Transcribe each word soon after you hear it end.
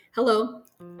Hello,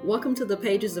 welcome to the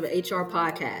Pages of HR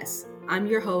podcast. I'm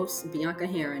your host, Bianca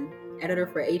Heron, editor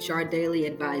for HR Daily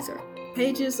Advisor.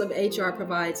 Pages of HR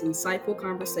provides insightful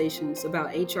conversations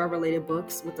about HR related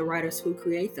books with the writers who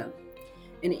create them.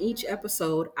 In each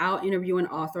episode, I'll interview an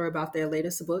author about their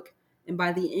latest book, and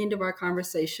by the end of our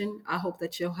conversation, I hope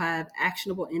that you'll have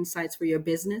actionable insights for your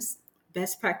business,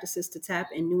 best practices to tap,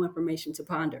 and new information to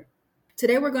ponder.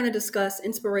 Today, we're going to discuss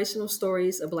inspirational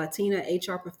stories of Latina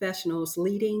HR professionals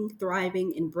leading,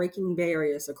 thriving, and breaking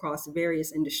barriers across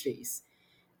various industries.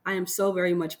 I am so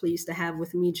very much pleased to have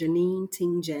with me Janine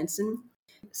Ting Jansen,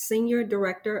 Senior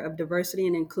Director of Diversity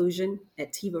and Inclusion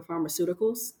at Teva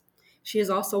Pharmaceuticals. She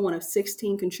is also one of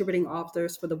 16 contributing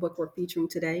authors for the book we're featuring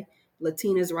today,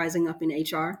 Latinas Rising Up in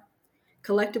HR.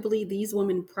 Collectively, these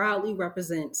women proudly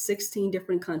represent 16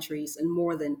 different countries and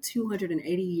more than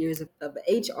 280 years of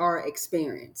HR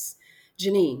experience.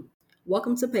 Janine,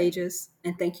 welcome to Pages,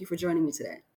 and thank you for joining me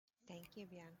today. Thank you,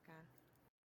 Bianca.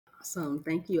 Awesome.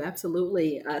 Thank you.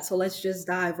 Absolutely. So let's just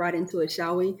dive right into it,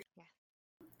 shall we? Yeah.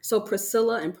 So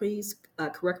Priscilla, and please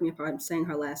correct me if I'm saying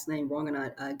her last name wrong or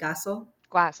not, Gasso?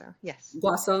 Guaso, yes.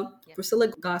 Guaso, Yep. Priscilla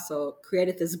Gasso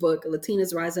created this book,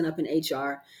 Latinas Rising Up in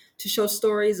HR, to show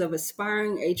stories of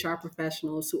aspiring HR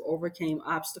professionals who overcame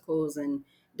obstacles and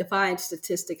defied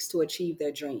statistics to achieve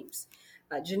their dreams.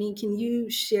 Janine, can you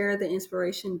share the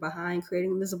inspiration behind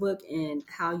creating this book and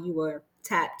how you were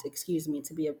tapped,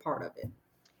 to be a part of it?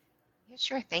 Yeah,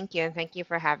 sure. Thank you. And thank you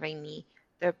for having me.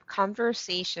 The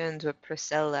conversations with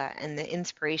Priscilla and the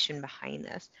inspiration behind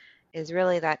this is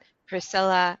really that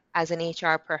Priscilla, as an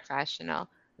HR professional,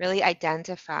 really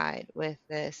identified with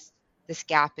this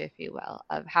gap, if you will,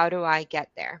 of how do I get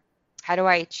there? How do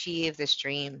I achieve this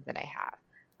dream that I have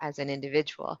as an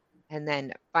individual? And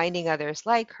then finding others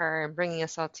like her and bringing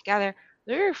us all together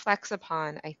really reflects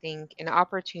upon, I think, an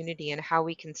opportunity and how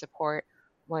we can support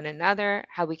one another,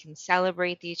 how we can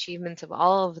celebrate the achievements of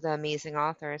all of the amazing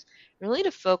authors, really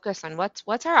to focus on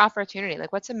what's our opportunity,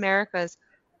 like what's America's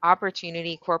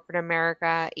opportunity, corporate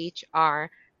America,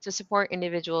 HR, to support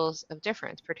individuals of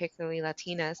difference, particularly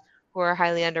Latinas who are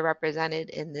highly underrepresented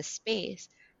in this space,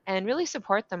 and really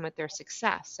support them with their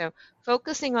success. So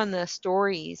focusing on the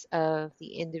stories of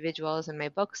the individuals in my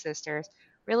book sisters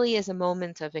really is a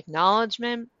moment of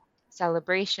acknowledgement,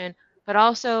 celebration, but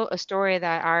also a story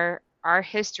that our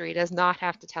history does not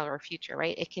have to tell our future,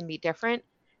 right? It can be different,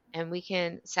 and we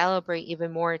can celebrate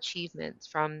even more achievements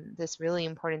from this really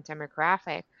important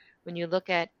demographic. When you look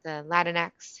at the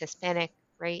Latinx, Hispanic,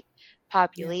 right, Yeah.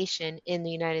 population in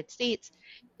the United States,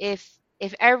 if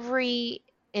every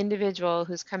individual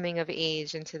who's coming of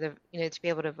age into the to be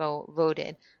able to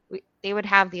voted, they would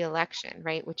have the election,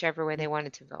 right, whichever way they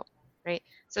wanted to vote, right?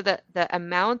 So the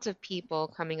amount of people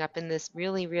coming up in this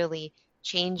really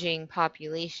changing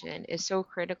population is so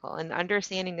critical, and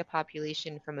understanding the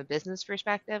population from a business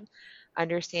perspective,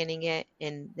 understanding it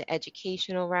in the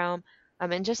educational realm,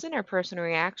 and just in our personal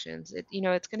reactions,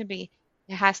 it's going to be,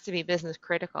 it has to be business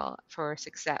critical for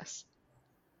success.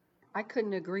 I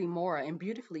couldn't agree more, and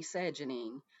beautifully said,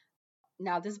 Janine.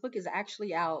 Now, this book is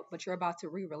actually out, but you're about to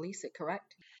re release it,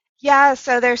 correct? Yeah,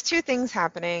 so there's two things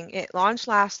happening. It launched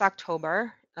last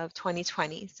October of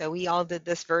 2020. So we all did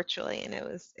this virtually, and it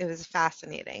was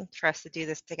fascinating for us to do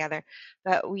this together.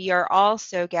 But we are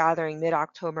also gathering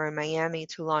mid-October in Miami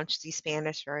to launch the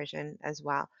Spanish version as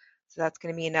well. So that's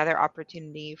going to be another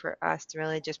opportunity for us to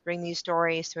really just bring these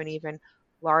stories to an even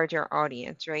larger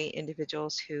audience, right?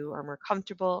 Individuals who are more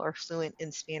comfortable or fluent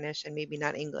in Spanish and maybe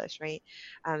not English, right?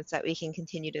 So that we can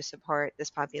continue to support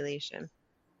this population.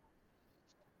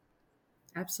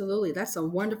 Absolutely. That's a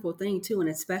wonderful thing, too. And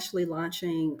especially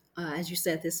launching, as you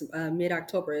said, this mid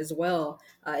October as well.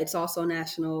 It's also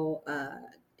National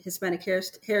Hispanic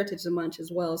Heritage Month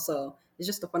as well. So it's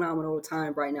just a phenomenal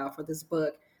time right now for this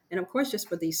book. And of course, just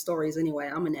for these stories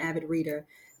anyway. I'm an avid reader.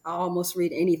 I almost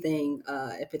read anything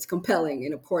if it's compelling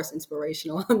and, of course,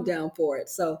 inspirational. I'm down for it.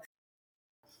 So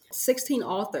 16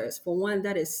 authors. For one,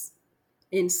 that is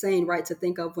insane, right, to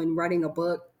think of when writing a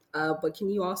book. But can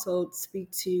you also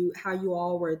speak to how you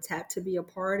all were tapped to be a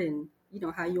part and,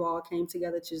 how you all came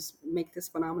together to just make this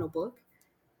phenomenal book?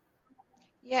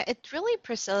 Yeah, it's really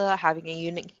Priscilla having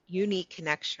a unique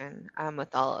connection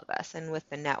with all of us and with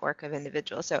the network of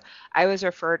individuals. So I was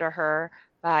referred to her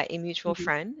by a mutual Mhm.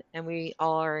 friend, and we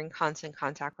all are in constant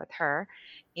contact with her.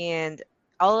 And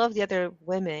all of the other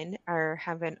women are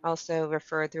have been also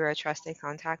referred through a trusted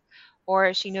contact,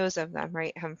 or she knows of them,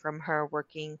 right? From her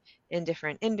working in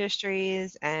different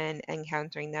industries and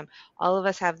encountering them. All of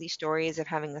us have these stories of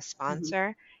having a Mhm.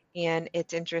 sponsor And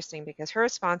it's interesting because her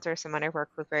sponsor, someone I work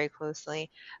with very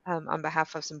closely, on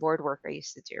behalf of some board work I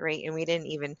used to do, right? And we didn't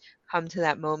even come to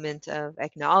that moment of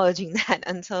acknowledging that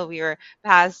until we were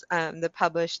past the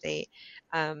published date.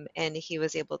 And he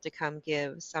was able to come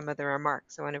give some of the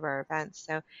remarks at one of our events.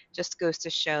 So just goes to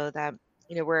show that,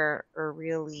 we're a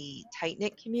really tight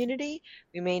knit community.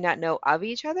 We may not know of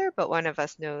each other, but one of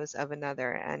us knows of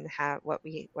another and have what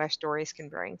our stories can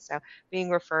bring. So being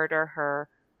referred to her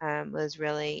was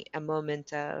really a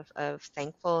moment of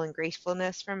thankful and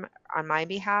gratefulness from on my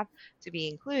behalf to be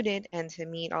included and to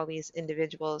meet all these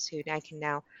individuals who I can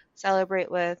now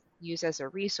celebrate with, use as a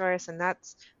resource, and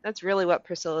that's really what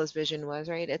Priscilla's vision was,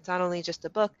 right? It's not only just a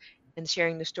book and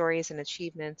sharing the stories and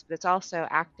achievements, but it's also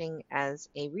acting as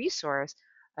a resource,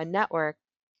 a network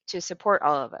to support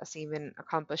all of us, even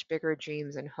accomplish bigger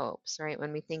dreams and hopes, right?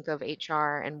 When we think of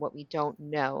HR and what we don't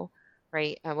know,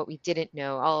 right? What we didn't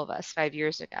know, all of us 5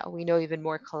 years ago. We know even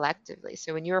more collectively.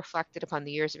 So when you reflected upon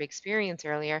the years of experience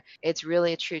earlier, it's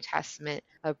really a true testament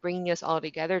of bringing us all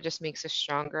together, just makes us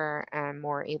stronger and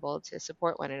more able to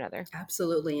support one another.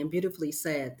 Absolutely, and beautifully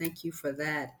said. Thank you for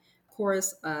that. Of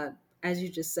course, as you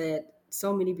just said,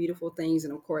 so many beautiful things.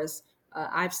 And of course,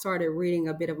 I've started reading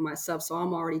a bit of myself, so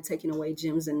I'm already taking away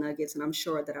gems and nuggets, and I'm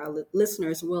sure that our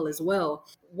listeners will as well.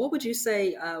 What would you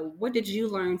say? What did you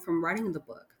learn from writing the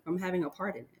book, from having a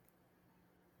part in it?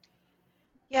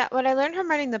 Yeah, what I learned from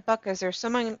writing the book is there's so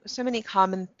many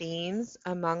common themes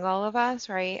among all of us,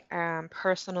 right?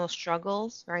 Personal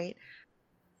struggles, right?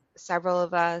 Several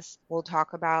of us will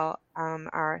talk about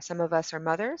some of us are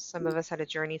mothers, some of us had a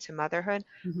journey to motherhood.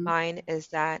 Mm-hmm. Mine is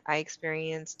that I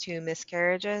experienced two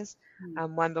miscarriages,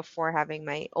 Mm-hmm. one before having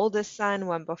my oldest son,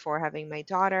 one before having my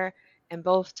daughter. And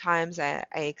both times I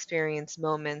experienced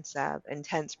moments of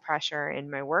intense pressure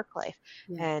in my work life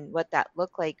Yeah. and what that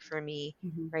looked like for me,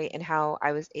 Mm-hmm. right? And how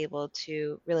I was able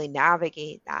to really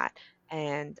navigate that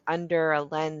and under a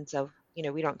lens of,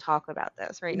 we don't talk about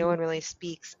this, right? No Mm-hmm. one really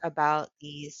speaks about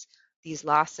these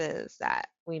losses that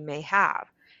we may have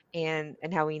and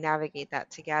how we navigate that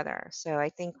together. So I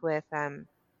think with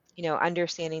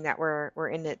understanding that we're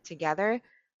in it together,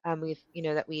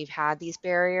 that we've had these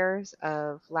barriers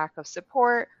of lack of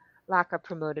support, lack of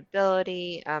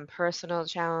promotability, personal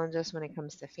challenges when it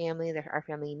comes to family, our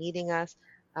family needing us,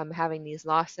 having these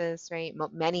losses, right?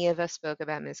 Many of us spoke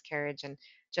about miscarriage and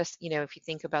just, if you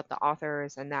think about the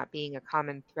authors and that being a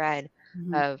common thread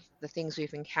Mm-hmm. of the things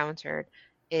we've encountered,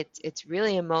 it's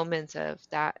really a moment of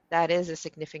that is a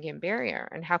significant barrier.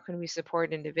 And how can we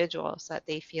support individuals so that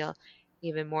they feel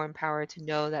even more empowered to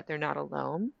know that they're not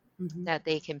alone, Mm-hmm. that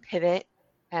they can pivot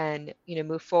and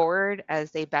move forward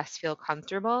as they best feel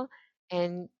comfortable,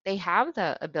 and they have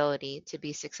the ability to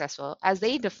be successful as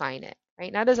they define it,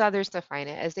 right? Not as others define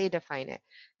it, as they define it,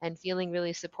 and feeling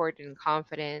really supported and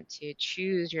confident to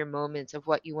choose your moments of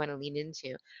what you want to lean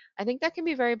into. I think that can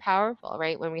be very powerful,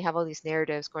 right? When we have all these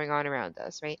narratives going on around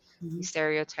us, right? Mm-hmm. These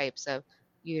stereotypes of,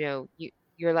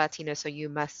 you're Latino, so you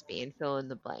must be, and fill in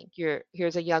the blank.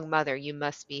 Here's a young mother, you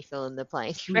must be, fill in the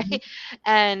blank, Mm-hmm. right?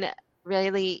 And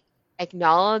really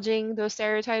acknowledging those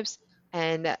stereotypes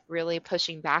and really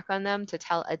pushing back on them to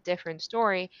tell a different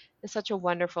story is such a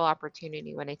wonderful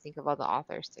opportunity when I think of all the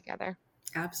authors together.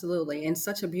 Absolutely. And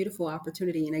such a beautiful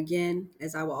opportunity. And again,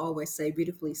 as I will always say,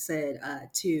 beautifully said,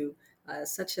 too,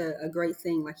 such a great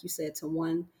thing, like you said, to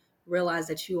one, realize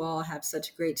that you all have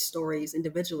such great stories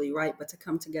individually, right? But to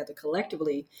come together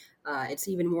collectively, it's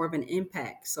even more of an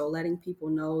impact. So letting people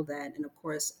know that, and of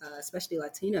course, especially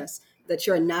Latinas, that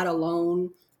you're not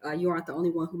alone. You aren't the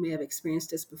only one who may have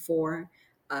experienced this before.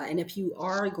 And if you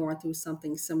are going through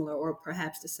something similar or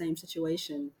perhaps the same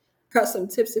situation, some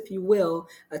tips, if you will,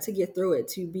 to get through it,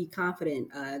 to be confident,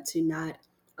 to not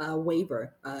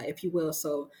waver, if you will.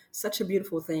 So, such a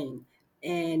beautiful thing.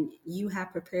 And you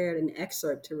have prepared an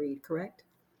excerpt to read, correct?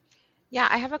 Yeah,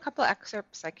 I have a couple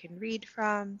excerpts I can read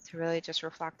from to really just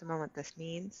reflect on what this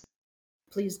means.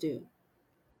 Please do.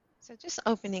 So, just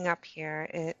opening up here,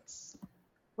 it's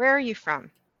where are you from?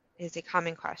 Is a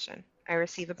common question I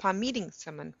receive upon meeting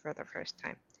someone for the first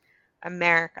time.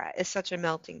 America is such a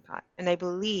melting pot, and I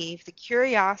believe the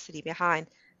curiosity behind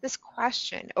this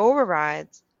question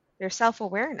overrides their self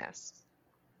awareness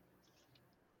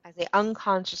as they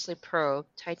unconsciously probe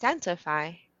to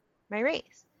identify my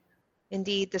race.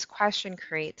 Indeed, this question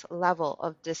creates a level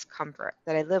of discomfort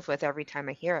that I live with every time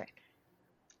I hear it.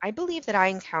 I believe that I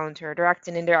encounter direct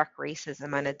and indirect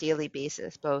racism on a daily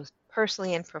basis, both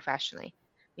personally and professionally.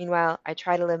 Meanwhile, I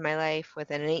try to live my life with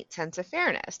an innate sense of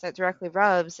fairness that directly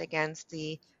rubs against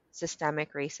the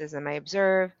systemic racism I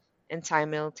observe and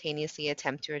simultaneously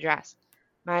attempt to address.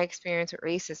 My experience with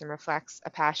racism reflects a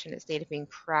passionate state of being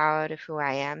proud of who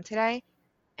I am today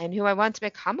and who I want to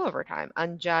become over time,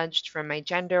 unjudged from my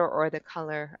gender or the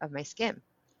color of my skin.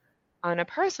 On a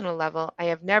personal level, I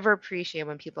have never appreciated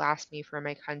when people ask me for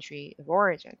my country of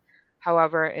origin.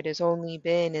 However, it has only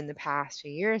been in the past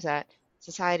few years that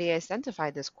society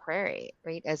identified this query,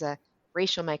 right, as a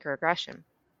racial microaggression.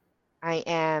 I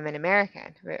am an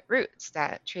American with roots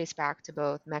that trace back to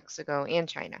both Mexico and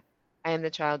China. I am the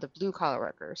child of blue collar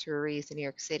workers who were raised in New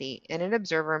York City and an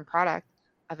observer and product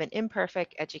of an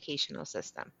imperfect educational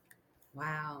system.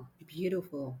 Wow,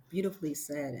 beautiful, beautifully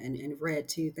said and read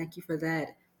too. Thank you for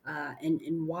that.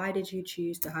 And why did you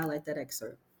choose to highlight that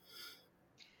excerpt?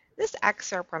 This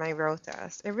excerpt, when I wrote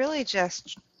this, it really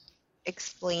just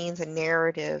explains a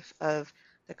narrative of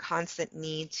the constant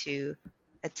need to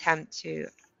attempt to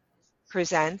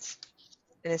present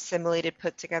an assimilated,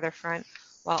 put together front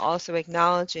while also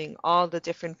acknowledging all the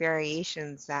different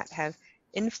variations that have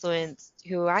influenced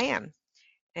who I am.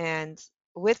 And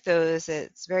with those,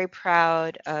 it's very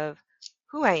proud of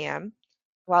who I am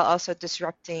while also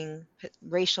disrupting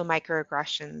racial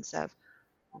microaggressions of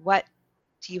what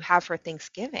do you have for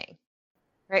Thanksgiving?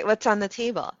 Right? What's on the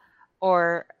table?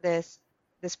 Or this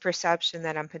perception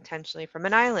that I'm potentially from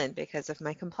an island because of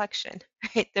my complexion,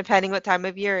 right? Depending what time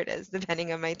of year it is,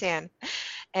 depending on my tan.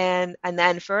 And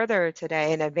then further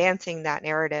today and advancing that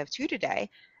narrative to today,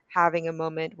 having a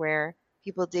moment where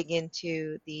people dig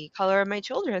into the color of my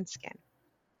children's skin,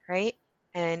 right?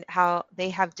 And how they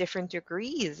have different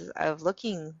degrees of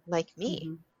looking like me,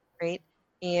 Mm-hmm. right?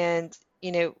 And,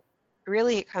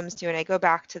 really it comes to, and I go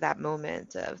back to that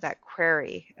moment of that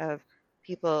query of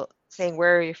people saying,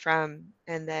 "Where are you from?"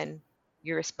 And then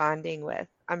you're responding with,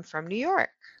 "I'm from New York.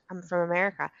 I'm from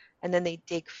America." And then they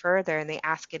dig further and they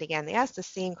ask it again. They ask the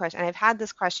same question. And I've had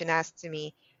this question asked to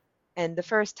me, and the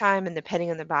first time, and depending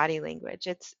on the body language,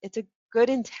 it's a good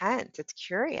intent. It's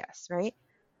curious, right?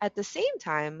 At the same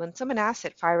time, when someone asks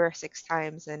it 5 or 6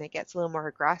 times and it gets a little more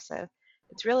aggressive,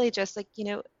 it's really just like,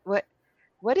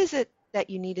 what is it that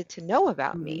you needed to know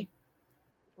about Mm-hmm. me?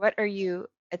 What are you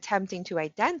attempting to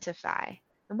identify?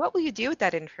 And what will you do with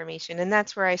that information? And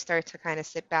that's where I start to kind of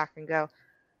sit back and go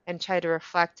and try to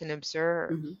reflect and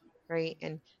observe, Mm-hmm. right?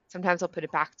 And sometimes I'll put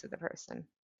it back to the person,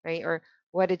 right? Or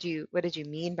what did you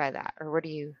mean by that? Or what are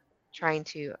you trying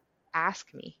to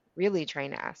ask me? Really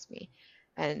trying to ask me?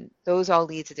 And those all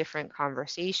lead to different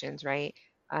conversations, right?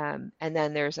 And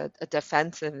then there's a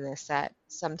defensiveness that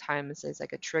sometimes is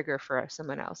like a trigger for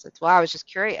someone else. It's, well, I was just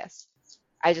curious.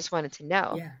 I just wanted to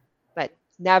know, Yeah. but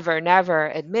never, never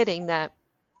admitting that,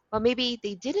 well, maybe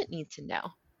they didn't need to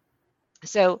know.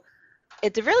 So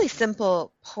it's a really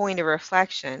simple point of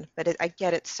reflection, but I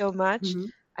get it so much, Mm-hmm.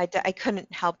 I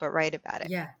couldn't help but write about it.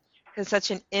 Yeah. Because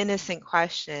such an innocent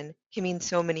question can mean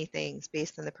so many things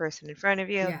based on the person in front of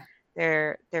you, Yeah.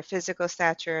 their physical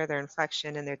stature, their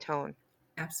inflection, and their tone.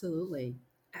 Absolutely.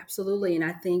 Absolutely. And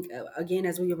I think, again,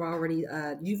 as we have already,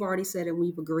 you've already said and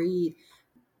we've agreed,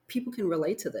 people can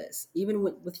relate to this. Even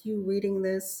with you reading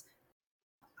this,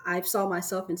 I've saw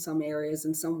myself in some areas,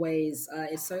 in some ways.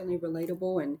 It's certainly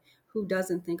relatable. And who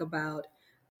doesn't think about,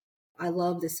 I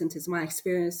love this sentence, my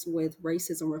experience with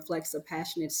racism reflects a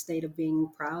passionate state of being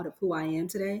proud of who I am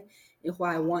today and who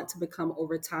I want to become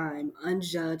over time,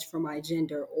 unjudged for my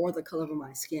gender or the color of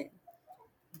my skin.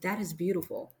 That is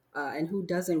beautiful. And who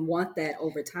doesn't want that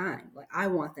over time? Like, I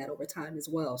want that over time as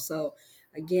well. So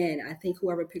again, I think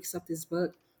whoever picks up this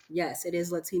book, yes, it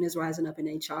is Latinas rising up in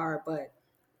HR, but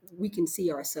we can see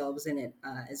ourselves in it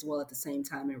as well at the same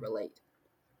time and relate.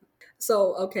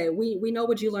 So, okay, we know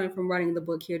what you learned from writing the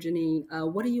book here, Janine.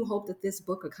 What do you hope that this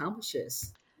book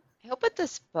accomplishes? I hope with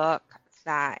this book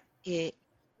that it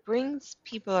brings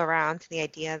people around to the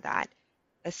idea that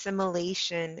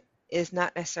assimilation is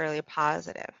not necessarily a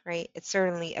positive, right? It's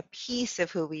certainly a piece of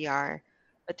who we are,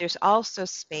 but there's also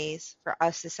space for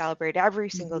us to celebrate every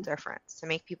single Hmm. difference, to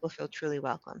make people feel truly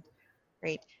welcomed,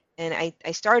 right? And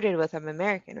I started with I'm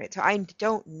American, right? So I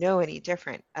don't know any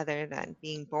different other than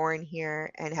being born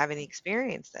here and having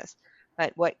experienced this.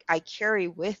 But what I carry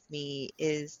with me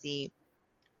is the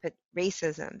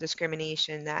racism,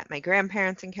 discrimination that my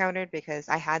grandparents encountered because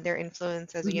I had their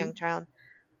influence as a young Hmm. child,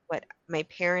 what my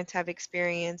parents have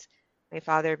experienced, my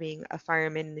father being a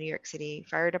fireman in the New York City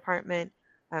Fire Department,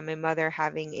 my mother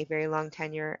having a very long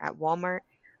tenure at Walmart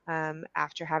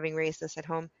after having raised us at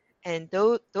home. And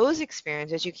those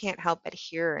experiences, you can't help but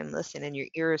hear and listen and your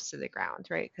ears to the ground,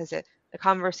 right? Because the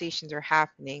conversations are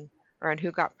happening around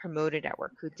who got promoted at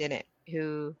work, who didn't,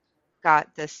 who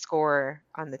got the score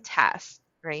on the test,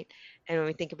 right? And when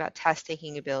we think about test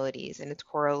taking abilities and its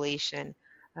correlation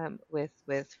with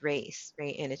race,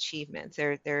 right, and achievements.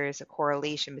 There is a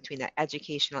correlation between that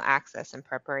educational access and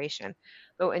preparation.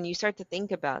 But when you start to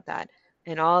think about that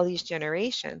in all these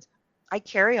generations, I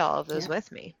carry all of those Yeah,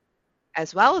 with me,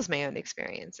 as well as my own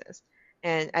experiences.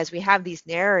 And as we have these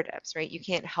narratives, right, you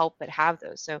can't help but have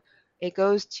those. So it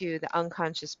goes to the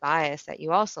unconscious bias that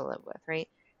you also live with, right?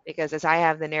 Because as I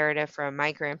have the narrative from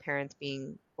my grandparents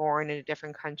being born in a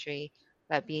different country,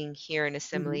 but being here and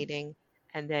hmm, assimilating,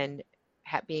 and then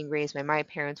being raised by my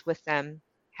parents with them,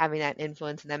 having that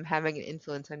influence, and them having an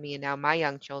influence on me, and now my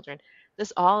young children,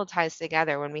 this all ties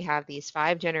together when we have these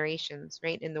 5 generations,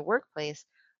 right, in the workplace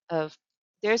of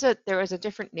there was a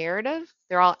different narrative.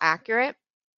 They're all accurate,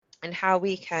 and how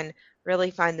we can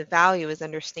really find the value is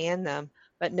understand them,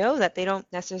 but know that they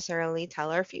don't necessarily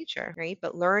tell our future, right?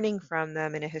 But learning from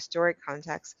them in a historic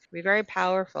context can be very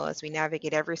powerful as we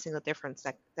navigate every single difference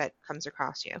that comes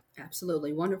across you.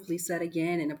 absolutely. Wonderfully said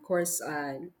again. And of course,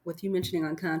 with you mentioning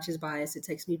unconscious bias, it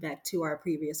takes me back to our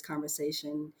previous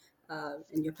conversation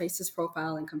in your faces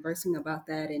profile and conversing about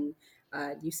that. And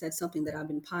you said something that I've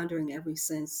been pondering ever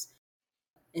since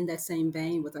in that same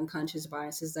vein with unconscious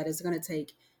biases that it's going to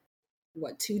take,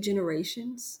 what, 2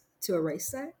 generations to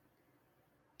erase that?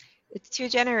 It's two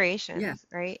Yeah. generations,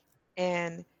 right?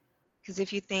 And because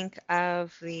if you think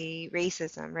of the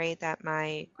racism, right, that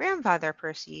my grandfather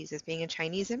perceives as being a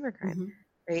Chinese immigrant, Hmm.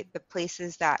 right, the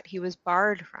places that he was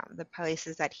barred from, the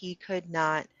places that he could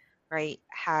not, right,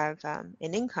 have an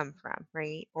income from,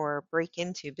 right, or break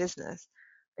into business,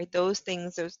 right, those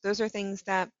things, those are things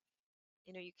that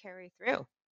you carry through,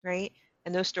 right?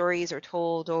 And those stories are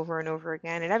told over and over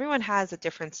again, and everyone has a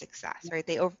different success, right?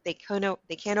 They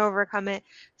can overcome it,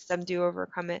 some do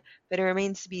overcome it, but it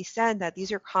remains to be said that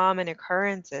these are common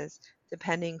occurrences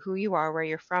depending who you are, where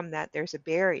you're from, that there's a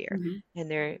barrier. Hmm.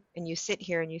 And you sit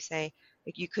here and you say,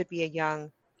 like, you could be a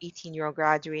young 18-year-old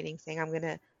graduating saying, I'm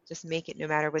gonna just make it no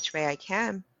matter which way I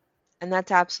can. And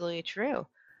that's absolutely true.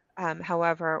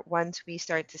 However, once we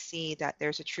start to see that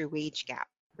there's a true wage gap,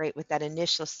 right, with that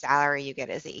initial salary you get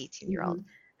as an 18-year-old, Hmm.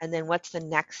 and then what's the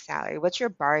next salary? What's your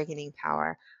bargaining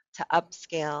power to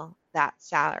upscale that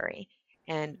salary?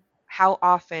 And how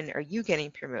often are you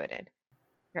getting promoted?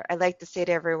 I like to say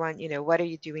to everyone, what are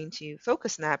you doing to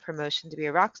focus on that promotion to be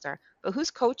a rock star? But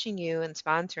who's coaching you and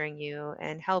sponsoring you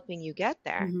and helping you get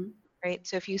there? Hmm. Right?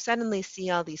 So if you suddenly see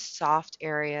all these soft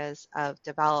areas of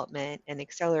development and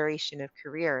acceleration of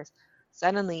careers,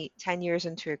 suddenly 10 years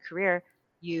into a career,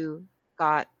 you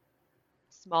got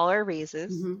smaller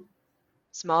raises, Hmm.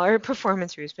 smaller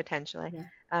performance reviews potentially, Yeah.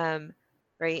 um,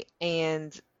 right?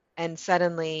 And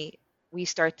suddenly we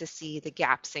start to see the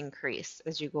gaps increase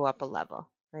as you go up a level,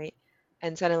 right?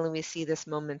 And suddenly we see this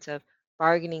moment of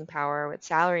bargaining power with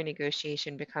salary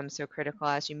negotiation becomes so critical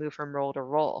as you move from role to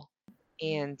role.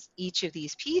 And each of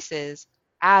these pieces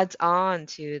adds on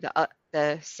to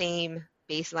the same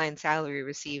baseline salary you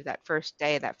received that first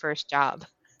day, that first job,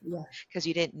 Yeah. because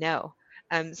you didn't know.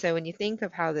 So when you think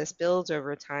of how this builds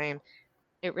over time,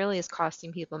 it really is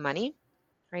costing people money,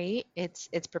 right? It's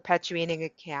perpetuating a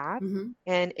gap, Hmm.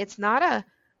 and it's not a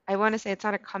I want to say it's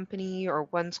not a company or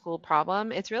one school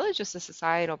problem. It's really just a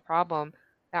societal problem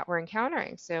that we're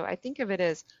encountering. So I think of it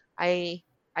as I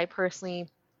I personally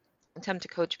attempt to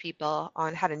coach people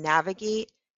on how to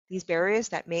navigate these barriers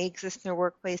that may exist in their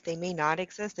workplace. They may not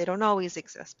exist. They don't always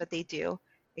exist, but they do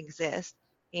exist.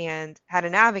 And how to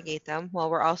navigate them while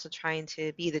we're also trying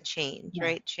to be the change, Yeah.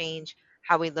 right? Change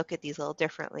how we look at these a little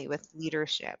differently with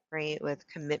leadership, right? With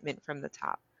commitment from the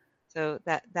top. So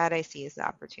that I see as the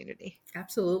opportunity.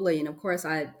 Absolutely. And of course,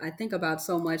 I think about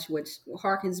so much, which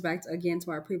harkens back again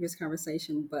to our previous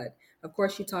conversation. But of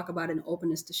course, you talk about an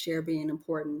openness to share being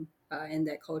important in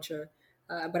that culture.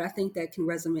 But I think that can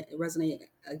resonate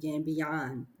again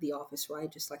beyond the office, right?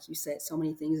 Just like you said, so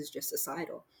many things is just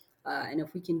societal. And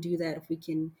if we can do that, if we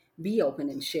can be open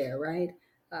and share, right?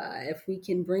 If we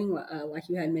can bring, like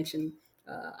you had mentioned,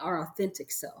 our authentic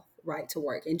self, right, to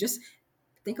work, and just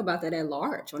think about that at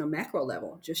large on a macro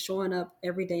level, just showing up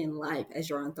every day in life as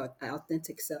your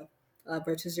authentic self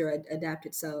versus your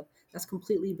adapted self. That's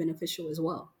completely beneficial as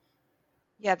well.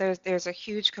 Yeah, there's a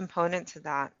huge component to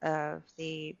that of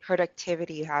the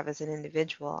productivity you have as an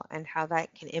individual and how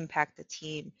that can impact the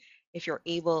team if you're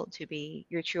able to be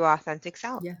your true authentic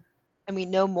self. Yeah. And we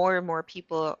know more and more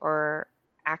people are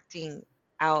acting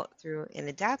out through an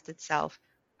adapted self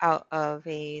out of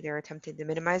they're attempting to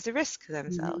minimize the risk to Hmm.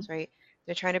 themselves, right?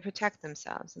 They're trying to protect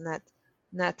themselves, and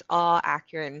that's all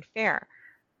accurate and fair.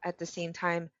 At the same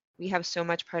time, we have so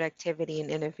much productivity and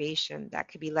innovation that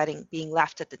could be being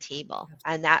left at the table.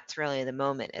 And that's really the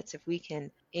moment. It's if we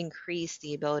can increase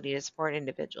the ability to support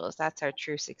individuals, that's our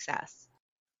true success.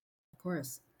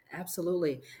 course.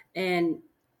 Absolutely. And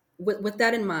with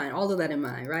that in mind, all of that in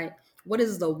mind, right? What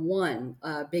is the one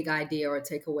big idea or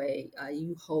takeaway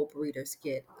you hope readers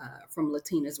get from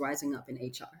Latinas Rising Up in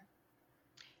HR?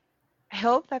 I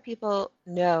hope that people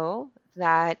know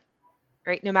that,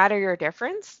 right, no matter your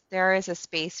difference, there is a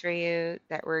space for you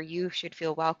that where you should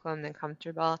feel welcomed and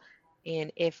comfortable.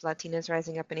 And if Latinos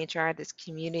Rising Up in HR, this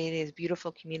community, this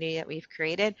beautiful community that we've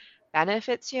created,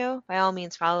 benefits you, by all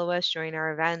means, follow us, join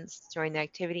our events, join the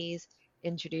activities,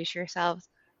 introduce yourselves.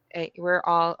 We're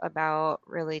all about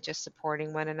really just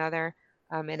supporting one another,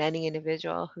 and any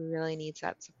individual who really needs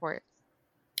that support.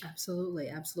 Absolutely,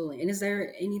 absolutely. And is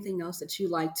there anything else that you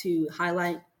like to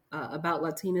highlight about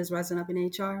Latinas Rising Up in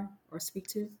HR or speak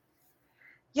to?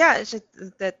 Yeah, it's just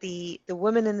that the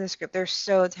women in this group, they're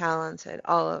so talented,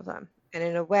 all of them. And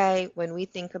in a way, when we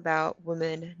think about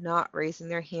women not raising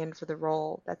their hand for the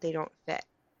role that they don't fit,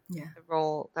 Yeah, the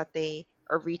role that they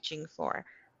are reaching for,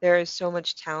 there is so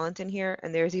much talent in here,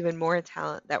 and there's even more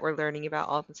talent that we're learning about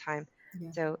all the time.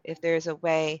 yeah. So if there's a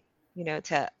way,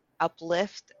 to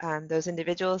uplift those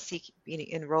individuals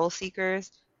in role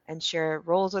seekers and share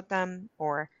roles with them,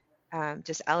 or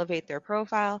just elevate their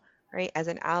profile, right, as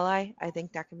an ally, I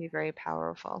think that can be very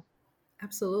powerful.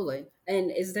 Absolutely.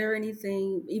 And is there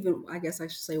anything, even I guess I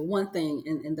should say one thing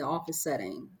in the office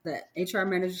setting that HR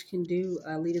managers can do,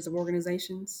 leaders of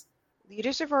organizations?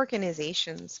 Leaders of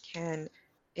organizations can,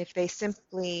 if they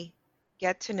simply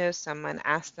get to know someone,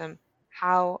 ask them,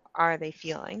 how are they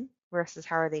feeling versus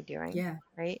how are they doing, Yeah,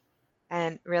 right?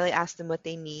 And really ask them what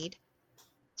they need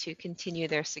to continue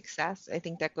their success. I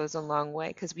think that goes a long way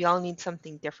because we all need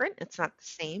something different. It's not the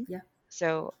same. yeah.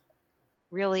 So,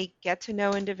 really get to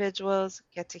know individuals,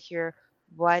 get to hear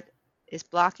what is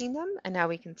blocking them, and how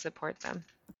we can support them.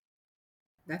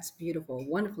 That's beautiful.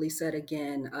 Wonderfully said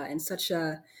again, and such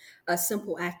a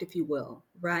simple act, if you will,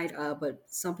 right? But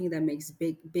something that makes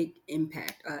big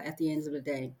impact at the end of the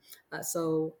day.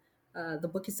 The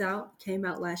book is out, came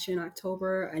out last year in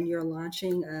October, and you're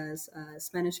launching a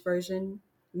Spanish version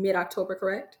mid October,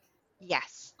 correct?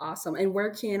 Yes. Awesome. And where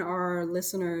can our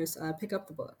listeners pick up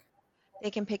the book? They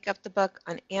can pick up the book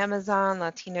on Amazon,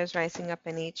 Latinos Rising Up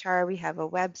in HR. We have a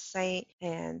website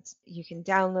and you can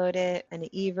download it, an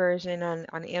e-version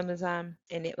on Amazon,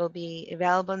 and it will be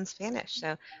available in Spanish.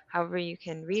 So however you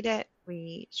can read it,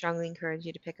 we strongly encourage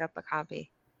you to pick up a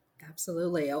copy.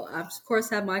 Absolutely. I of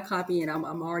course have my copy, and I'm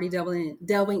already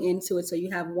delving into it. So you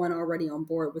have one already on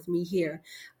board with me here.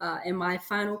 And my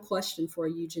final question for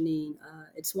you, Janine,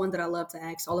 it's one that I love to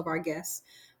ask all of our guests.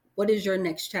 What does your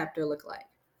next chapter look like?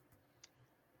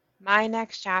 My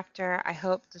next chapter, I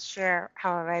hope to share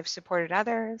how I've supported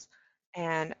others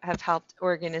and have helped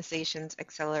organizations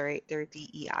accelerate their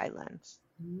DEI lens.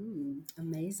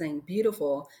 Amazing,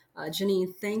 beautiful.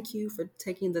 Janine, thank you for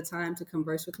taking the time to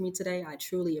converse with me today. I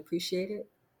truly appreciate it.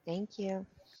 Thank you.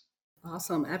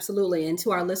 Awesome, absolutely. And to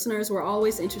our listeners, we're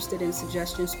always interested in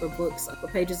suggestions for books, for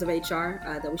pages of HR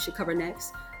that we should cover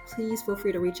next. Please feel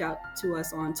free to reach out to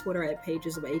us on Twitter at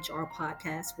Pages of HR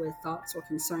Podcast with thoughts or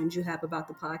concerns you have about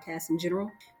the podcast in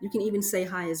general. You can even say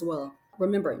hi as well.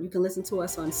 Remember, you can listen to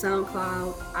us on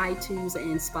SoundCloud, iTunes,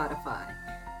 and Spotify.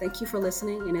 Thank you for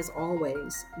listening, and as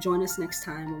always, join us next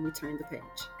time when we turn the page.